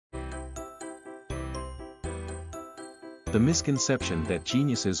The misconception that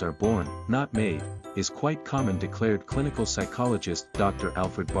geniuses are born, not made, is quite common, declared clinical psychologist Dr.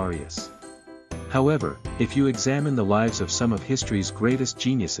 Alfred Barrios. However, if you examine the lives of some of history's greatest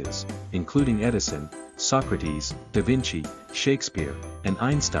geniuses, including Edison, Socrates, Da Vinci, Shakespeare, and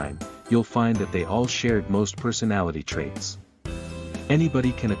Einstein, you'll find that they all shared most personality traits.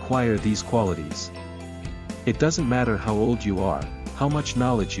 Anybody can acquire these qualities. It doesn't matter how old you are, how much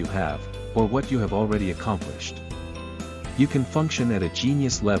knowledge you have, or what you have already accomplished. You can function at a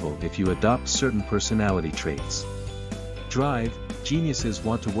genius level if you adopt certain personality traits. Drive. Geniuses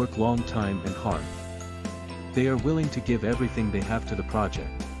want to work long time and hard. They are willing to give everything they have to the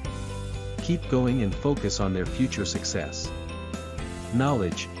project. Keep going and focus on their future success.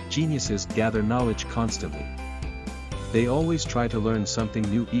 Knowledge. Geniuses gather knowledge constantly. They always try to learn something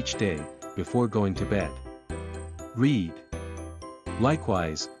new each day, before going to bed. Read.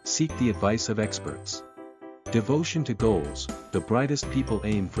 Likewise, seek the advice of experts. Devotion to goals. The brightest people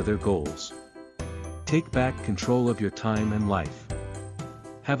aim for their goals. Take back control of your time and life.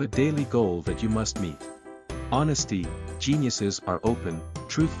 Have a daily goal that you must meet. Honesty. Geniuses are open,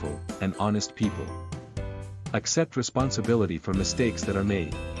 truthful, and honest people. Accept responsibility for mistakes that are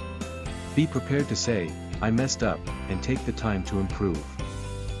made. Be prepared to say, "I messed up," and take the time to improve.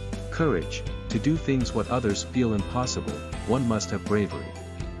 Courage. To do things what others feel impossible, one must have bravery.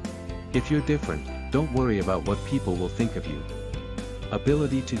 If you're different, don't worry about what people will think of you.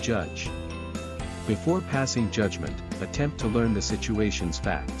 Ability to judge. Before passing judgment, attempt to learn the situation's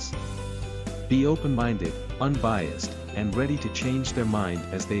facts. Be open-minded, unbiased, and ready to change their mind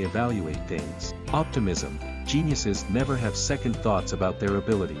as they evaluate things. Optimism. Geniuses never have second thoughts about their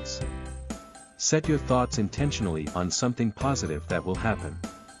abilities. Set your thoughts intentionally on something positive that will happen.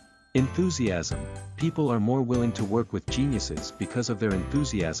 Enthusiasm. People are more willing to work with geniuses because of their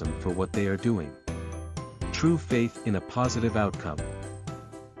enthusiasm for what they are doing. True faith in a positive outcome.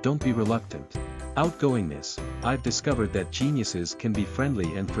 Don't be reluctant. Outgoingness. I've discovered that geniuses can be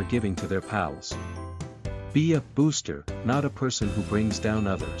friendly and forgiving to their pals. Be a booster, not a person who brings down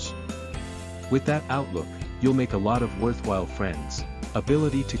others. With that outlook, you'll make a lot of worthwhile friends.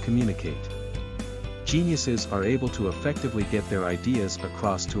 Ability to communicate. Geniuses are able to effectively get their ideas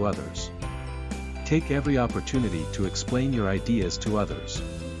across to others. Take every opportunity to explain your ideas to others.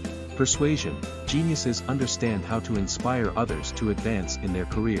 Persuasion. Geniuses understand how to inspire others to advance in their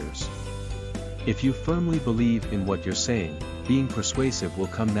careers. If you firmly believe in what you're saying, being persuasive will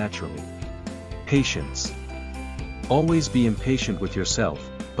come naturally. Patience. Always be impatient with yourself,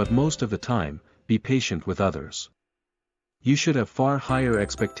 but most of the time, be patient with others. You should have far higher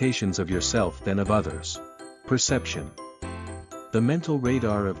expectations of yourself than of others. Perception. The mental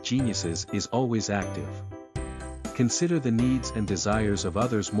radar of geniuses is always active. Consider the needs and desires of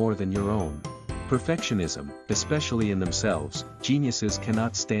others more than your own. Perfectionism, especially in themselves, geniuses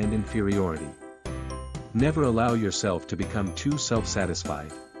cannot stand inferiority. Never allow yourself to become too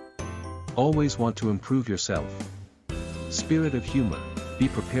self-satisfied. Always want to improve yourself. Spirit of humor. Be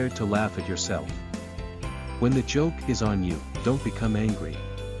prepared to laugh at yourself. When the joke is on you, don't become angry.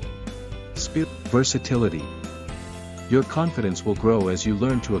 Versatility. Your confidence will grow as you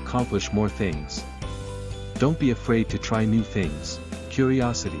learn to accomplish more things. Don't be afraid to try new things.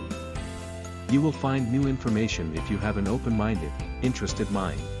 Curiosity. You will find new information if you have an open-minded, interested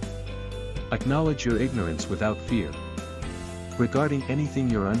mind. Acknowledge your ignorance without fear. Regarding anything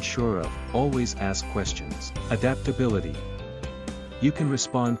you're unsure of, always ask questions. Adaptability. You can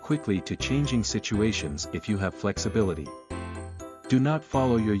respond quickly to changing situations if you have flexibility. Do not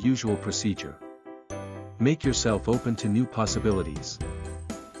follow your usual procedure. Make yourself open to new possibilities.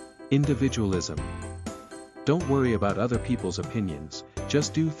 Individualism. Don't worry about other people's opinions,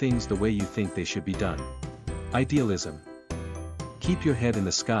 just do things the way you think they should be done. Idealism. Keep your head in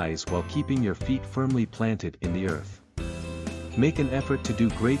the skies while keeping your feet firmly planted in the earth. Make an effort to do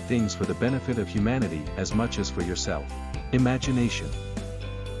great things for the benefit of humanity as much as for yourself. Imagination.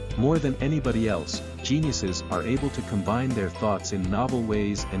 More than anybody else, geniuses are able to combine their thoughts in novel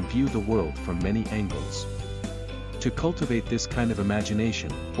ways and view the world from many angles. To cultivate this kind of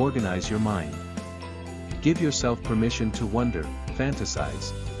imagination, organize your mind. Give yourself permission to wonder,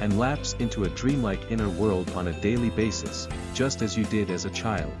 fantasize, and lapse into a dreamlike inner world on a daily basis, just as you did as a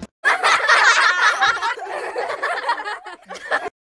child.